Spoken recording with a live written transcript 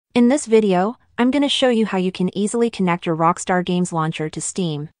In this video, I'm going to show you how you can easily connect your Rockstar Games Launcher to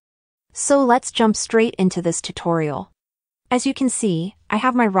Steam. So let's jump straight into this tutorial. As you can see, I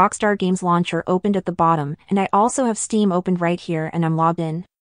have my Rockstar Games Launcher opened at the bottom, and I also have Steam opened right here and I'm logged in.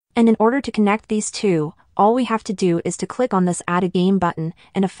 And in order to connect these two, all we have to do is to click on this Add a Game button,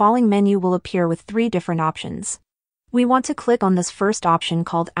 and a falling menu will appear with 3 different options. We want to click on this first option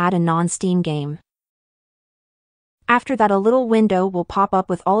called Add a Non-Steam Game. After that, a little window will pop up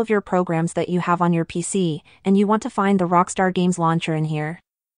with all of your programs that you have on your PC, and you want to find the Rockstar Games Launcher in here.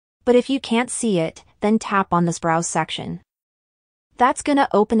 But if you can't see it, then tap on this Browse section. That's gonna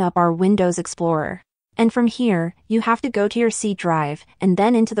open up our Windows Explorer. And from here, you have to go to your C drive, and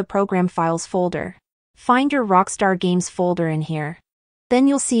then into the Program Files folder. Find your Rockstar Games folder in here. Then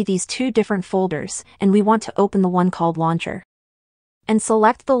you'll see these 2 different folders, and we want to open the one called Launcher. And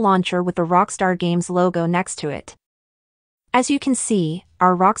select the launcher with the Rockstar Games logo next to it. As you can see,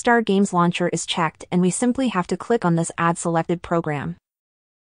 our Rockstar Games Launcher is checked, and we simply have to click on this Add Selected Program.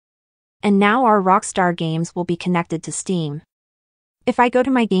 And now our Rockstar Games will be connected to Steam. If I go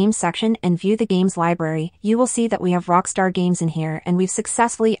to my Games section and view the Games library, you will see that we have Rockstar Games in here and we've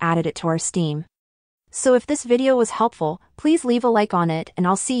successfully added it to our Steam. So if this video was helpful, please leave a like on it and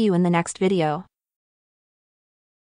I'll see you in the next video.